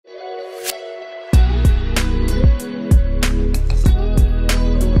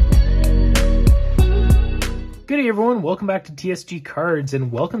everyone, welcome back to TSG Cards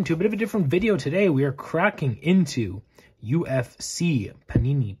and welcome to a bit of a different video today. We are cracking into UFC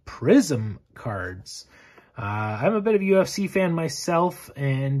Panini Prizm cards. I'm a bit of a UFC fan myself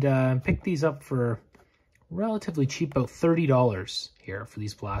and picked these up for relatively cheap, about $30 here for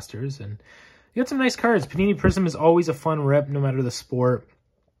these blasters. And you got some nice cards. Panini Prizm is always a fun rip no matter the sport.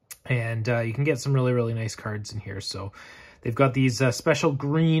 And you can get some really nice cards in here. So they've got these special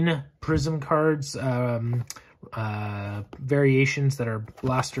green Prizm cards, variations that are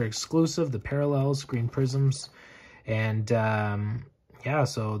blaster exclusive, the parallels, green Prizms. And yeah,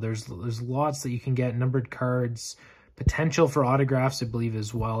 so there's lots that you can get, numbered cards, potential for autographs, I believe,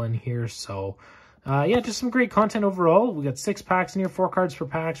 as well in here. So yeah, just some great content overall. We got 6 packs in here, 4 cards per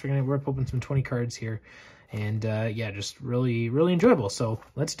pack. So we're going to rip open some 20 cards here. And yeah, just really enjoyable. So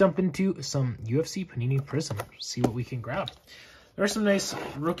let's dump into some UFC Panini Prizm, see what we can grab. There are some nice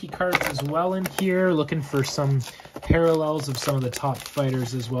rookie cards as well in here. Looking for some parallels of some of the top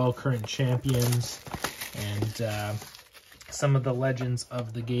fighters as well, current champions, and some of the legends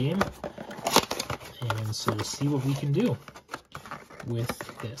of the game. And so we'll see what we can do with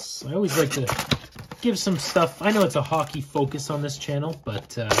this. I always like to give some stuff. I know it's a hockey focus on this channel,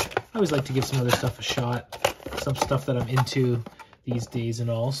 but I always like to give some other stuff a shot. Some stuff that I'm into these days and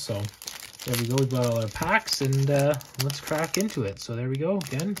all. So there we go. We've got all our packs and let's crack into it. So there we go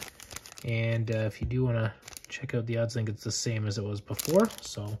again. And if you do want to check out the odds, I think it's the same as it was before.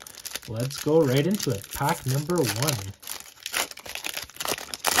 So let's go right into it. Pack number 1.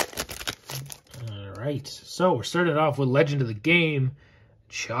 All right. So we're starting off with Legend of the Game,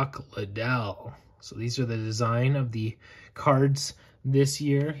 Chuck Liddell. So these are the design of the cards this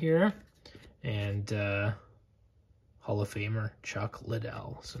year here. And Hall of Famer Chuck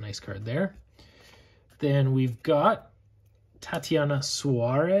Liddell. So nice card there. Then we've got Tatiana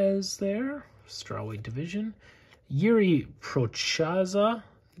Suarez there, strawweight division. Yuri Prochazka.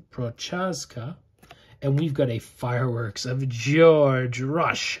 And we've got a fireworks of George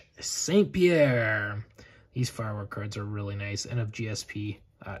Rush St. Pierre. These firework cards are really nice. And of GSP,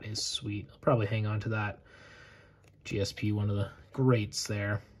 that is sweet. I'll probably hang on to that. GSP, one of the greats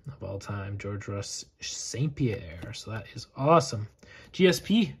there of all time, George Rush St. Pierre. So that is awesome.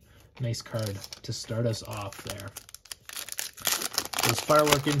 GSP, nice card to start us off there. Those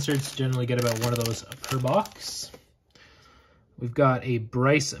firework inserts generally get about one of those per box. We've got a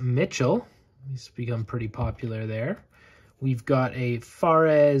Bryce Mitchell. He's become pretty popular there. We've got a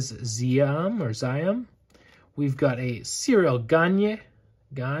Fares Ziam. We've got a Cyril Gane.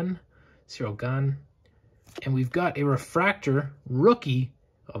 And we've got a refractor rookie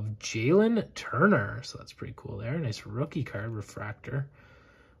of Jalen Turner. So that's pretty cool there. Nice rookie card, refractor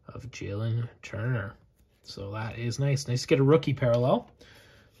of Jalen Turner. So that is nice. Nice to get a rookie parallel.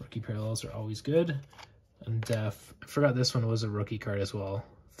 Rookie parallels are always good. And I forgot this one was a rookie card as well.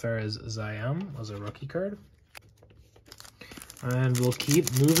 Fares Ziam was a rookie card. And we'll keep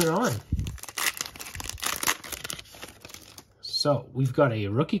moving on. So we've got a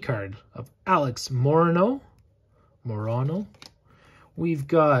rookie card of Alex Morano. We've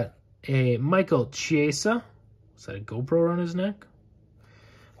got a Michael Chiesa. Is that a GoPro on his neck?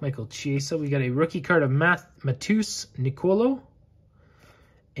 Michael Chiesa. We got a rookie card of Matus Nicolo.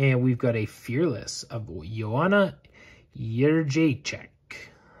 And we've got a Fearless of Joanna Jędrzejczyk.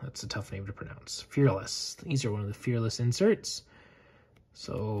 That's a tough name to pronounce. Fearless. These are one of the Fearless inserts.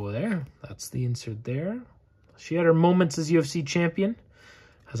 So there, that's the insert there. She had her moments as UFC champion.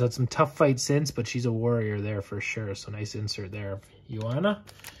 Has had some tough fights since, but she's a warrior there for sure. So nice insert there of Joanna.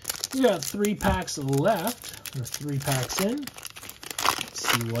 We got 3 packs left. We're 3 packs in. Let's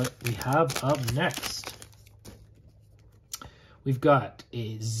see what we have up next. We've got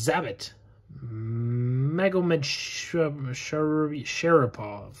a Zabit Magomedov.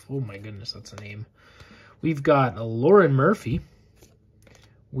 Oh my goodness, that's a name. We've got a Lauren Murphy.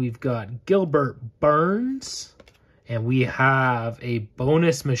 We've got Gilbert Burns. And we have a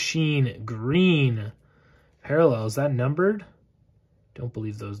bonus machine green parallel. Is that numbered? Don't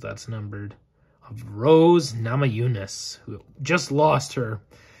believe that's numbered. Of Rose Namajunas, who just lost her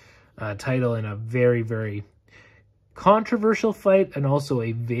title in a very controversial fight and also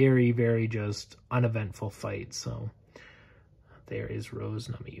a very just uneventful fight. So there is Rose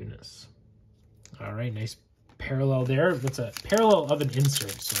Namajunas. All right, nice parallel there. That's a parallel of an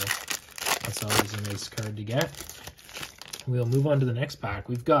insert, so that's always a nice card to get. We'll move on to the next pack.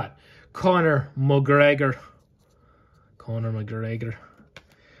 We've got Conor McGregor.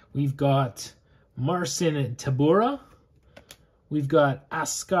 We've got Marcin Tybura. We've got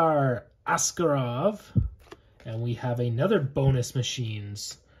Askar Askarov. And we have another bonus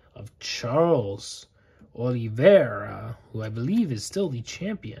machines of Charles Oliveira, who I believe is still the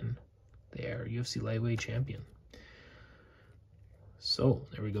champion there, UFC lightweight champion. So,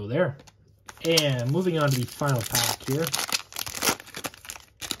 there we go there. And moving on to the final pack here.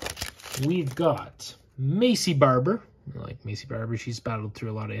 We've got Macy Barber. I like Macy Barber. She's battled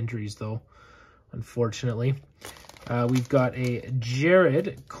through a lot of injuries, though, unfortunately. We've got a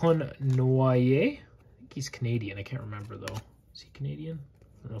Jared Connoyer. I think he's Canadian. I can't remember, though. Is he Canadian?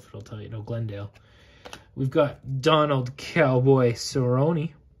 I don't know if it'll tell you. No, Glendale. We've got Donald Cowboy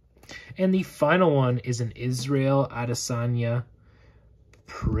Cerrone. And the final one is an Israel Adesanya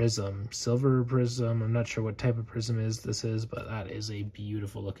Prizm. Silver Prizm. I'm not sure what type of Prizm this is, but that is a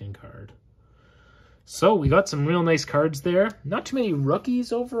beautiful looking card. So we got some real nice cards there. Not too many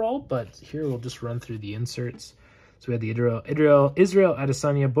rookies overall, but here we'll just run through the inserts. So we had the Israel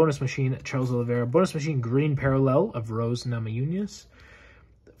Adesanya bonus machine, Charles Oliveira bonus machine, green parallel of Rose Namajunas,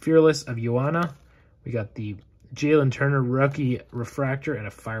 Fearless of Joanna. We got the Jalen Turner rookie refractor and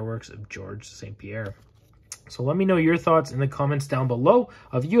a fireworks of George St. Pierre. So let me know your thoughts in the comments down below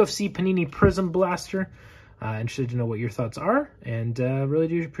of UFC Panini Prizm Blaster. Interested to know what your thoughts are, and really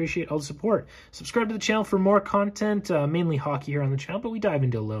do appreciate all the support. Subscribe to the channel for more content, mainly hockey here on the channel, but we dive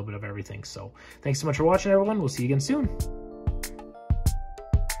into a little bit of everything. So thanks so much for watching, everyone. We'll see you again soon.